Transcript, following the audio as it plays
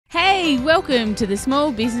Hey, welcome to the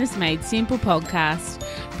Small Business Made Simple podcast,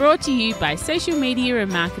 brought to you by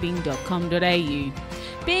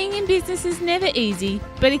socialmediaandmarketing.com.au. Being in business is never easy,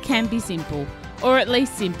 but it can be simple, or at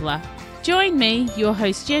least simpler. Join me, your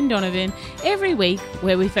host Jen Donovan, every week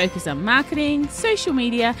where we focus on marketing, social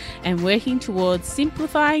media, and working towards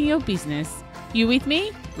simplifying your business. You with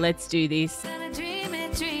me? Let's do this. Dream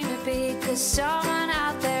it big, 'cause someone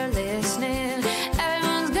out there listening.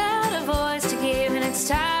 Everyone's got a voice to give, and it's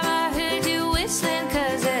time I heard you whistling,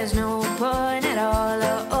 'cause there's no point at all,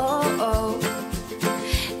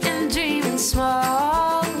 in dreaming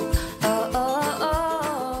small.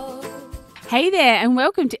 Hey there, and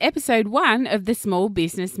welcome to episode 1 of the Small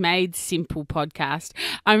Business Made Simple podcast.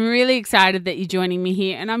 I'm really excited that you're joining me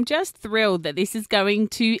here, and I'm just thrilled that this is going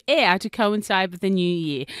to air to coincide with the new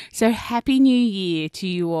year. So happy new year to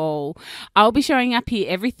you all. I'll be showing up here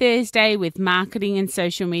every Thursday with marketing and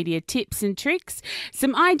social media tips and tricks,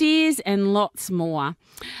 some ideas, and lots more.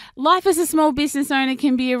 Life as a small business owner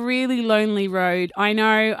can be a really lonely road. I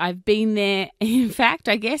know, I've been there. In fact,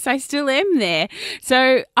 I guess I still am there.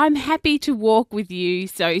 So I'm happy to walk with you.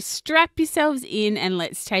 So strap yourselves in and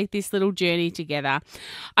let's take this little journey together.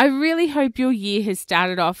 I really hope your year has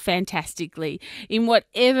started off fantastically in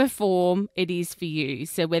whatever form it is for you.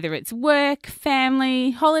 So whether it's work, family,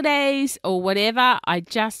 holidays, or whatever, I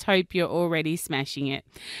just hope you're already smashing it.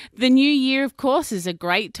 The new year, of course, is a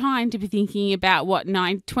great time to be thinking about what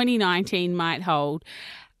 2019 might hold.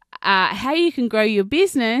 How you can grow your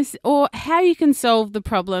business, or how you can solve the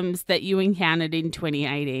problems that you encountered in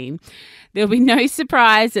 2018. There'll be no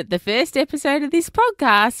surprise that the first episode of this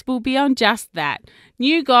podcast will be on just that,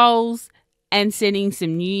 new goals and setting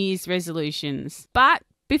some New Year's resolutions. But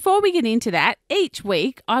before we get into that, each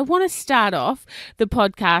week I want to start off the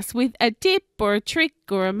podcast with a tip or a trick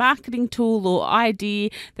or a marketing tool or idea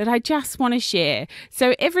that I just want to share.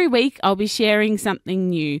 So every week I'll be sharing something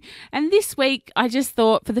new. And this week I just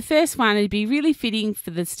thought for the first one it'd be really fitting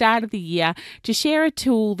for the start of the year to share a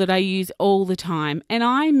tool that I use all the time. And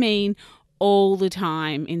I mean all the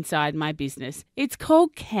time inside my business. It's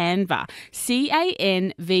called Canva,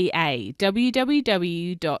 C-A-N-V-A,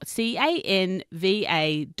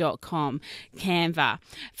 www.canva.com, Canva.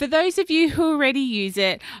 For those of you who already use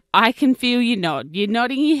it, I can feel you nod. You're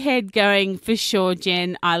nodding your head going, for sure,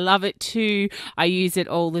 Jen, I love it too. I use it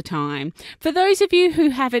all the time. For those of you who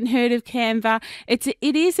haven't heard of Canva, it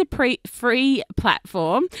is a free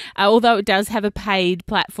platform, although it does have a paid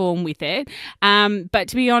platform with it. But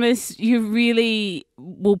to be honest, you really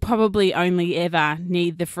will probably only ever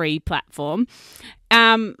need the free platform.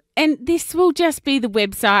 And this will just be the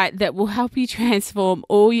website that will help you transform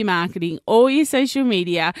all your marketing, all your social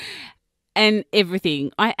media, and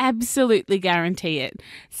everything. I absolutely guarantee it.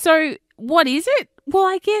 So what is it? Well,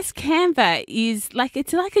 I guess Canva is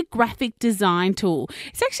it's like a graphic design tool.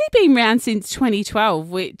 It's actually been around since 2012,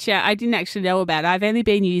 which I didn't actually know about. I've only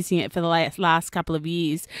been using it for the last couple of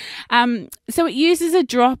years. So it uses a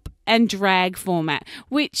drop and drag format,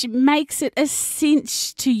 which makes it a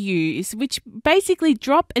cinch to use, which basically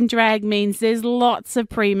drop and drag means there's lots of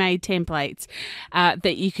pre-made templates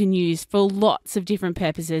that you can use for lots of different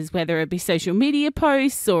purposes, whether it be social media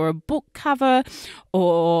posts or a book cover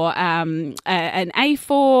or an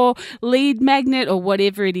A4 lead magnet or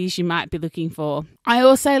whatever it is you might be looking for. I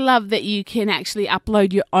also love that you can actually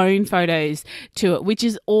upload your own photos to it, which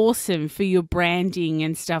is awesome for your branding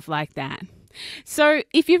and stuff like that. So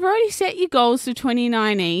if you've already set your goals for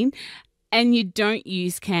 2019 and you don't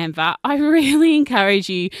use Canva, I really encourage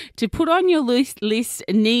you to put on your list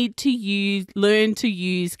need to learn to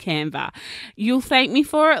use Canva. You'll thank me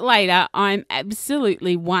for it later. I'm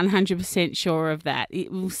absolutely 100% sure of that.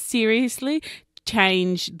 It will seriously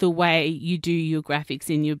change the way you do your graphics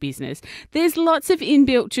in your business. There's lots of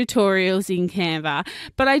inbuilt tutorials in Canva,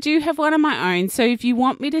 but I do have one of my own. So if you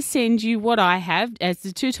want me to send you what I have as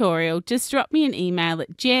the tutorial, just drop me an email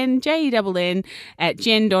at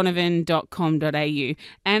jendonovan@jendonovan.com.au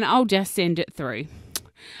and I'll just send it through.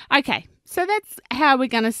 Okay. So that's how we're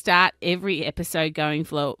going to start every episode going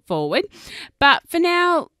forward. But for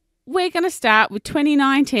now, we're going to start with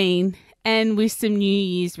 2019 and with some New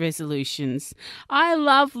Year's resolutions. I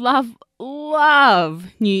love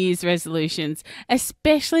New Year's resolutions,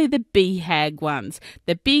 especially the BHAG ones,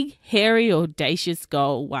 the big, hairy, audacious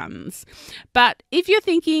goal ones. But if you're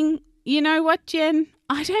thinking, you know what, Jen,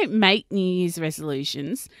 I don't make New Year's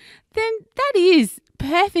resolutions, then that is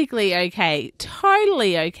perfectly okay,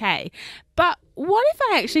 totally okay. But what if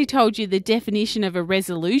I actually told you the definition of a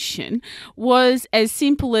resolution was as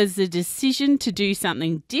simple as the decision to do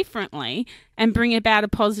something differently and bring about a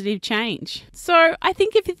positive change? So I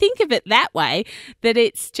think if you think of it that way, that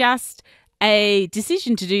it's just a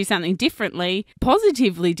decision to do something differently,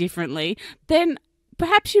 positively differently, then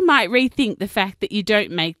perhaps you might rethink the fact that you don't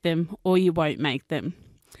make them or you won't make them.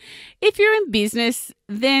 If you're in business,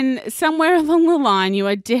 then somewhere along the line, you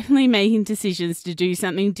are definitely making decisions to do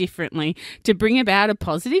something differently to bring about a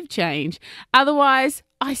positive change. Otherwise,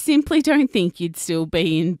 I simply don't think you'd still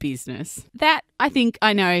be in business. That I think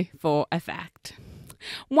I know for a fact.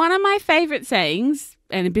 One of my favourite sayings,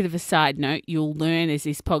 and a bit of a side note, you'll learn as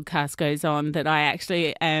this podcast goes on that I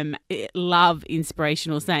actually love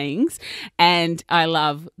inspirational sayings and I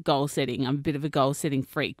love goal setting. I'm a bit of a goal setting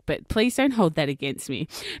freak, but please don't hold that against me.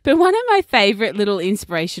 But one of my favourite little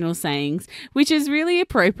inspirational sayings, which is really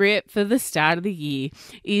appropriate for the start of the year,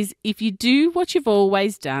 is if you do what you've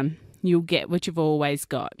always done, you'll get what you've always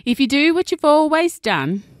got. If you do what you've always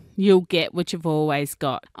done, you'll get what you've always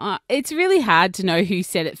got. It's really hard to know who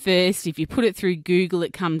said it first. If you put it through Google,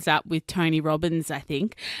 it comes up with Tony Robbins, I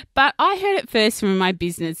think. But I heard it first from my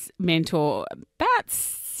business mentor about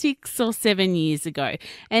 6 or 7 years ago.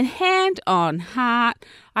 And hand on heart,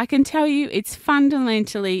 I can tell you it's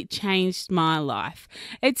fundamentally changed my life.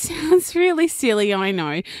 It sounds really silly, I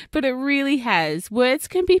know, but it really has. Words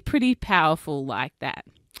can be pretty powerful like that.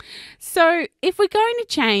 So if we're going to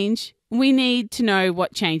change, we need to know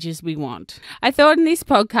what changes we want. I thought in this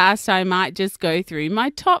podcast I might just go through my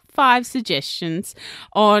top 5 suggestions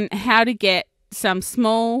on how to get some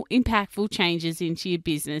small, impactful changes into your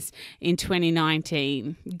business in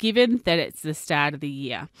 2019, given that it's the start of the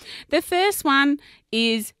year. The first one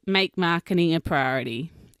is make marketing a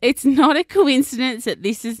priority. It's not a coincidence that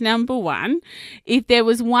this is number 1. If there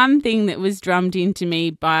was one thing that was drummed into me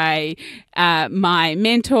by my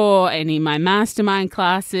mentor and in my mastermind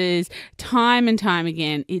classes, time and time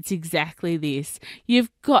again, it's exactly this. You've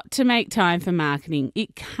got to make time for marketing.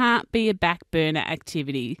 It can't be a back burner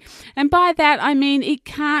activity. And by that, I mean it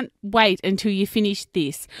can't wait until you finish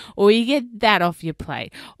this or you get that off your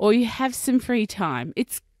plate or you have some free time.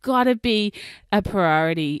 It's got to be a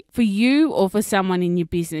priority for you or for someone in your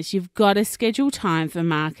business. You've got to schedule time for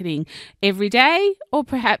marketing every day or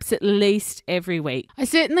perhaps at least every week. I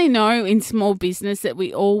certainly know in small business that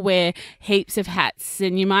we all wear heaps of hats,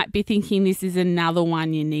 and you might be thinking this is another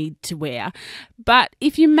one you need to wear. But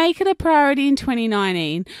if you make it a priority in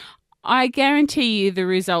 2019, I guarantee you the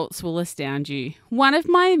results will astound you. One of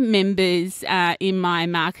my members in my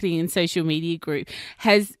marketing and social media group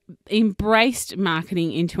has embraced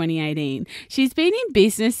marketing in 2018. She's been in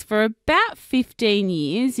business for about 15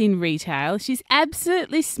 years in retail. She's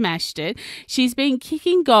absolutely smashed it. She's been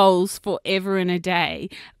kicking goals forever and a day.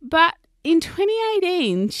 But in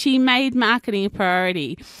 2018, she made marketing a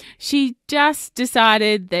priority. She just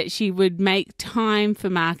decided that she would make time for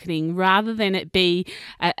marketing rather than it be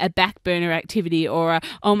a back burner activity or a,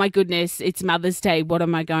 oh my goodness, it's Mother's Day, what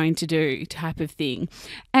am I going to do type of thing.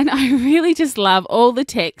 And I really just love all the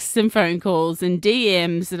texts and phone calls and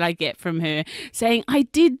DMs that I get from her saying, I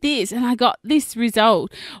did this and I got this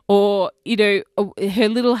result, or, you know, her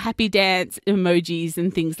little happy dance emojis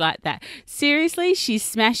and things like that. Seriously, she's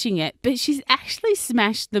smashing it, but she's actually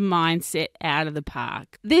smashed the mindset out of the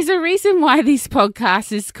park. There's a reason why this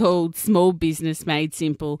podcast is called Small Business Made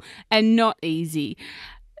Simple and not easy.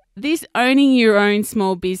 This owning your own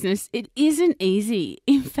small business, it isn't easy.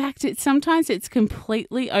 In fact, sometimes it's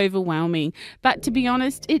completely overwhelming. But to be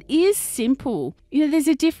honest, it is simple. You know, there's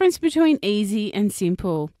a difference between easy and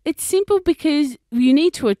simple. It's simple because you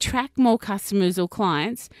need to attract more customers or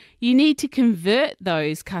clients. You need to convert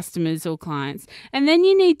those customers or clients. And then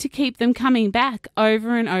you need to keep them coming back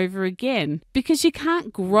over and over again, because you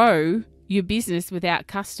can't grow your business without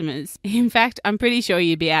customers. In fact, I'm pretty sure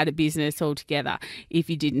you'd be out of business altogether if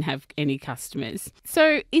you didn't have any customers.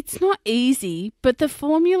 So it's not easy, but the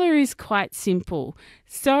formula is quite simple.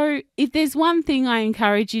 So if there's one thing I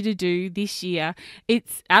encourage you to do this year,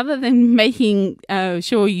 it's other than making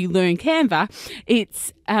sure you learn Canva,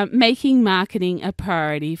 it's making marketing a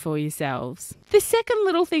priority for yourselves. The second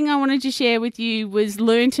little thing I wanted to share with you was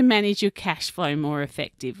learn to manage your cash flow more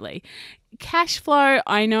effectively. Cash flow,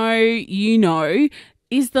 I know you know,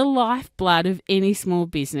 is the lifeblood of any small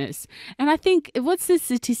business. And I think, what's the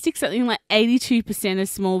statistic? Something like 82% of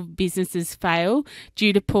small businesses fail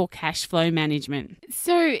due to poor cash flow management.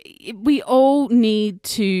 So we all need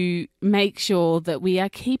to make sure that we are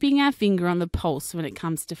keeping our finger on the pulse when it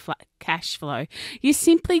comes to cash flow. You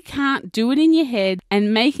simply can't do it in your head,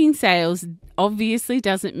 and making sales obviously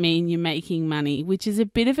doesn't mean you're making money, which is a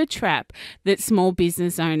bit of a trap that small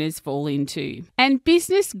business owners fall into. And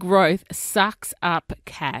business growth sucks up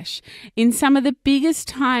cash. In some of the biggest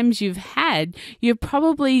times you've had,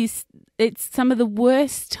 it's some of the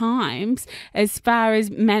worst times as far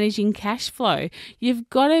as managing cash flow. You've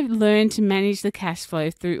got to learn to manage the cash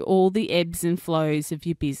flow through all the ebbs and flows of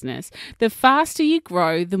your business. The faster you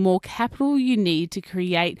grow, the more capital you need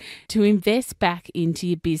to invest back into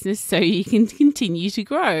your business so you can continue to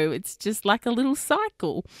grow. It's just like a little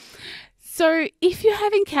cycle. So if you're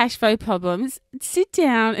having cash flow problems, sit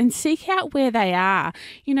down and seek out where they are.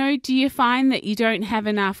 Do you find that you don't have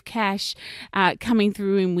enough cash coming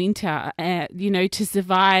through in winter, to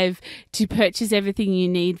survive, to purchase everything you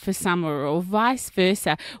need for summer, or vice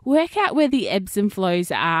versa? Work out where the ebbs and flows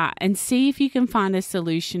are and see if you can find a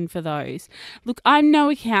solution for those. Look, I'm no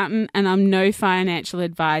accountant and I'm no financial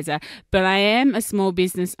advisor, but I am a small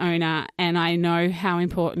business owner and I know how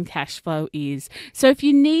important cash flow is. So if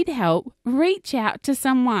you need help, reach out to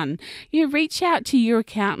someone. Reach out to your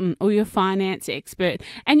accountant or your finance expert.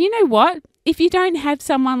 And you know what? If you don't have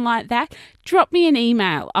someone like that, drop me an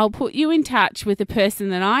email. I'll put you in touch with a person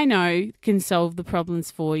that I know can solve the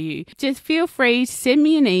problems for you. Just feel free to send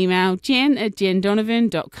me an email,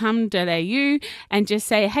 jen@jendonovan.com.au, and just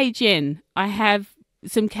say, hey, Jen, I have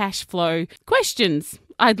some cash flow questions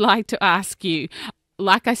I'd like to ask you.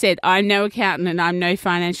 Like I said, I'm no accountant and I'm no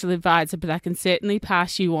financial advisor, but I can certainly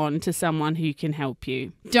pass you on to someone who can help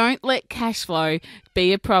you. Don't let cash flow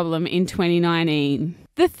be a problem in 2019.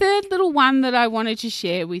 The third little one that I wanted to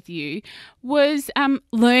share with you was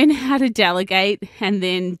learn how to delegate and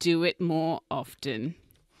then do it more often.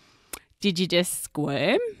 Did you just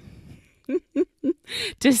squirm?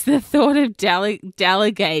 Does the thought of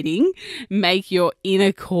delegating make your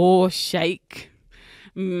inner core shake?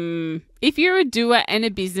 If you're a doer and a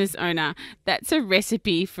business owner, that's a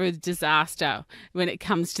recipe for disaster when it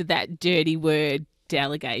comes to that dirty word,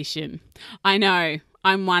 delegation. I know,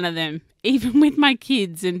 I'm one of them. Even with my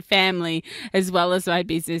kids and family, as well as my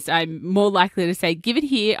business, I'm more likely to say, give it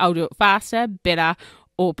here, I'll do it faster, better,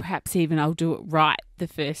 or perhaps even I'll do it right the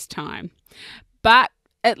first time. But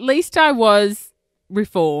at least I was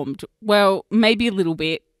reformed. Well, maybe a little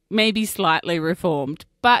bit, maybe slightly reformed.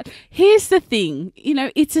 But here's the thing,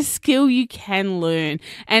 it's a skill you can learn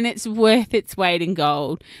and it's worth its weight in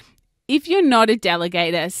gold. If you're not a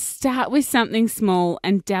delegator, start with something small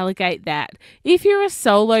and delegate that. If you're a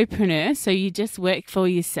solopreneur, so you just work for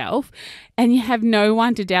yourself and you have no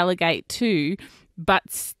one to delegate to, but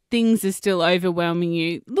things are still overwhelming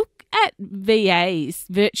you, look at VAs,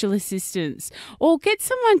 virtual assistants, or get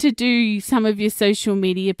someone to do some of your social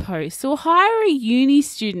media posts, or hire a uni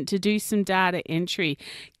student to do some data entry.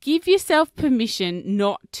 Give yourself permission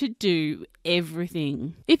not to do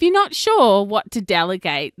everything. If you're not sure what to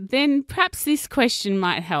delegate, then perhaps this question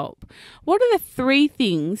might help. What are the 3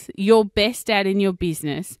 things you're best at in your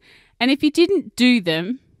business? And if you didn't do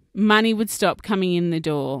them, money would stop coming in the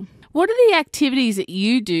door. What are the activities that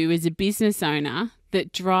you do as a business owner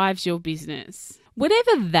that drives your business?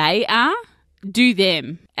 Whatever they are, do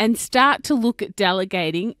them and start to look at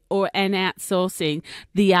delegating and outsourcing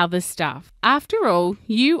the other stuff. After all,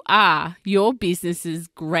 you are your business's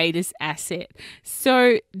greatest asset.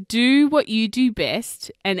 So do what you do best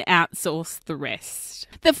and outsource the rest.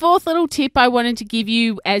 The 4th little tip I wanted to give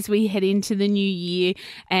you as we head into the new year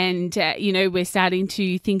and, we're starting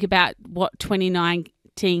to think about what 2019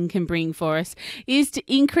 can bring for us is to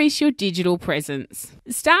increase your digital presence.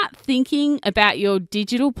 Start thinking about your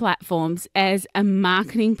digital platforms as a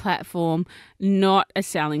marketing platform, not a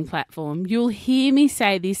selling platform. You'll hear me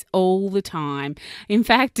say this all the time. In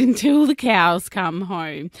fact, until the cows come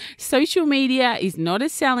home. Social media is not a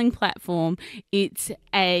selling platform, it's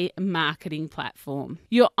a marketing platform.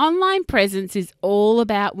 Your online presence is all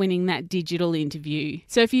about winning that digital interview.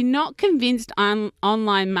 So if you're not convinced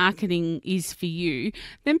online marketing is for you,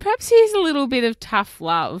 then perhaps here's a little bit of tough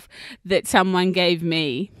love that someone gave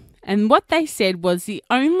me. And what they said was the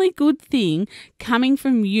only good thing coming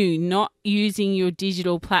from you not using your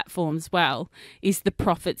digital platforms well is the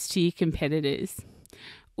profits to your competitors.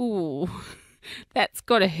 Ooh, That's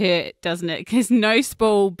got to hurt, doesn't it? Because no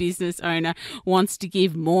small business owner wants to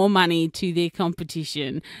give more money to their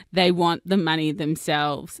competition. They want the money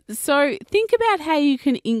themselves. So think about how you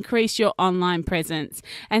can increase your online presence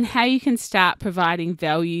and how you can start providing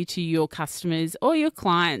value to your customers or your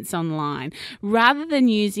clients online. Rather than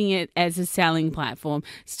using it as a selling platform,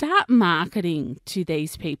 start marketing to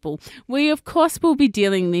these people. We, of course, will be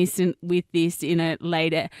dealing with this in a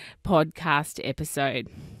later podcast episode.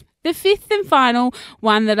 The fifth and final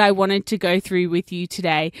one that I wanted to go through with you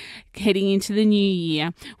today, heading into the new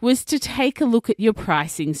year, was to take a look at your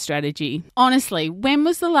pricing strategy. Honestly, when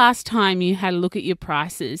was the last time you had a look at your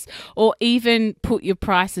prices or even put your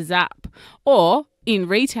prices up? Or in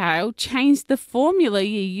retail, change the formula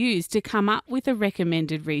you use to come up with a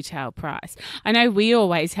recommended retail price. I know we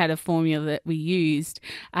always had a formula that we used,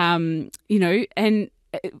 and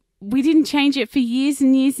we didn't change it for years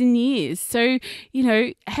and years and years. So,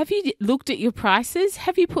 have you looked at your prices?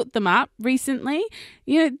 Have you put them up recently?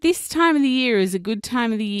 This time of the year is a good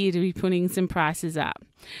time of the year to be putting some prices up.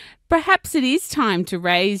 Perhaps it is time to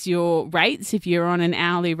raise your rates if you're on an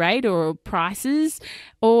hourly rate or prices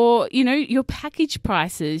or, your package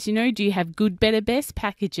prices. Do you have good, better, best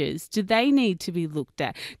packages? Do they need to be looked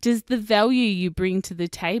at? Does the value you bring to the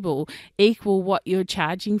table equal what you're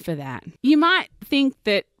charging for that? You might think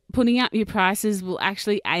that putting up your prices will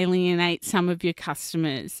actually alienate some of your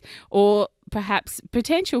customers or perhaps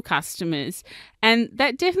potential customers. And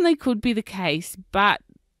that definitely could be the case, but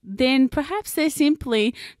then perhaps they're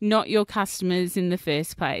simply not your customers in the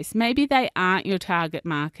first place. Maybe they aren't your target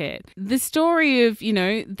market. The story of,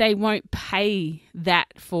 they won't pay that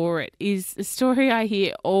for it is a story I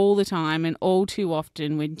hear all the time and all too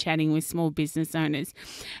often when chatting with small business owners.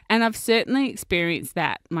 And I've certainly experienced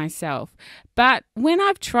that myself. But when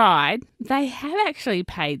I've tried, they have actually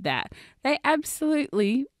paid that. They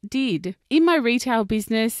absolutely did. In my retail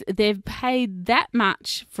business, they've paid that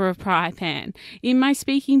much for a fry pan. In my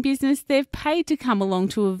speaking business, they've paid to come along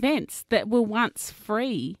to events that were once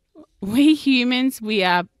free. We humans, we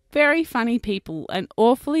are very funny people and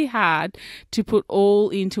awfully hard to put all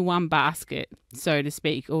into one basket, so to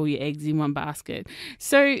speak, all your eggs in one basket.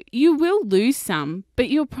 So you will lose some, but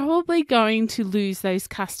you're probably going to lose those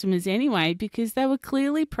customers anyway because they were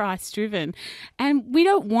clearly price driven. And we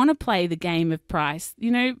don't want to play the game of price.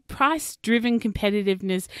 Price driven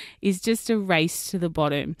competitiveness is just a race to the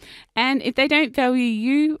bottom. And if they don't value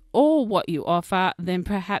you or what you offer, then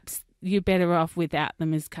perhaps you're better off without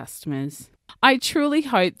them as customers. I truly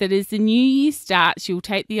hope that as the new year starts, you'll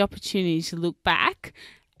take the opportunity to look back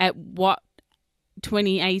at what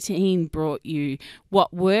 2018 brought you,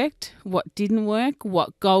 what worked, what didn't work,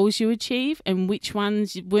 what goals you achieved, and which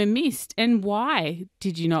ones were missed, and why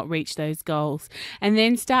did you not reach those goals, and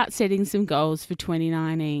then start setting some goals for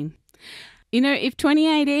 2019. If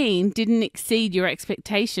 2018 didn't exceed your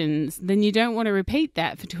expectations, then you don't want to repeat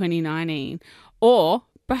that for 2019. Or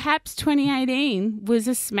perhaps 2018 was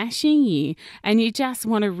a smashing year and you just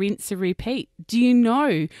want to rinse and repeat. Do you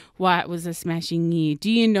know why it was a smashing year? Do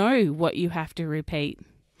you know what you have to repeat?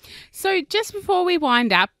 So just before we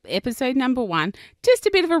wind up episode number 1, just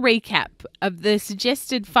a bit of a recap of the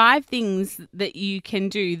suggested 5 things that you can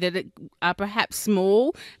do that are perhaps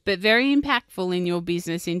small but very impactful in your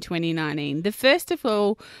business in 2019. The first of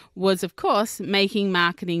all was, of course, making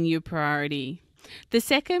marketing your priority. The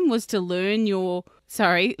second was to learn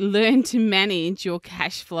to manage your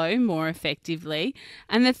cash flow more effectively.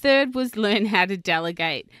 And the third was learn how to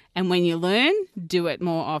delegate. And when you learn, do it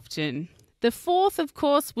more often. The fourth, of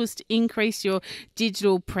course, was to increase your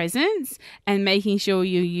digital presence and making sure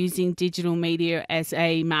you're using digital media as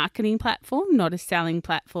a marketing platform, not a selling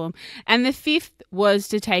platform. And the fifth was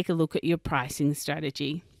to take a look at your pricing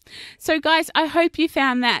strategy. So guys, I hope you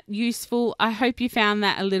found that useful. I hope you found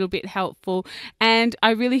that a little bit helpful. And I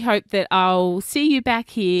really hope that I'll see you back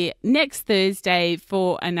here next Thursday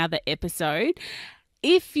for another episode.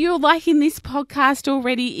 If you're liking this podcast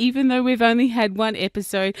already, even though we've only had one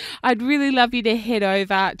episode, I'd really love you to head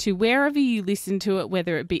over to wherever you listen to it,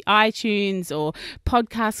 whether it be iTunes or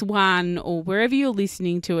Podcast One or wherever you're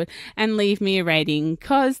listening to it, and leave me a rating,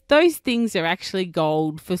 because those things are actually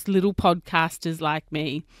gold for little podcasters like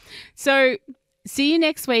me. So see you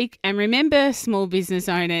next week. And remember, small business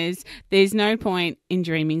owners, there's no point in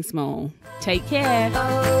dreaming small. Take care.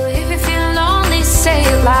 Oh, if you feel lonely, say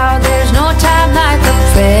it loud. There's no time like the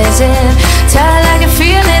present. Tell it like you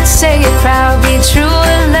feel it, say it proud. Be true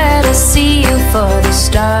and let us see you for the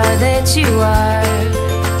star that you are.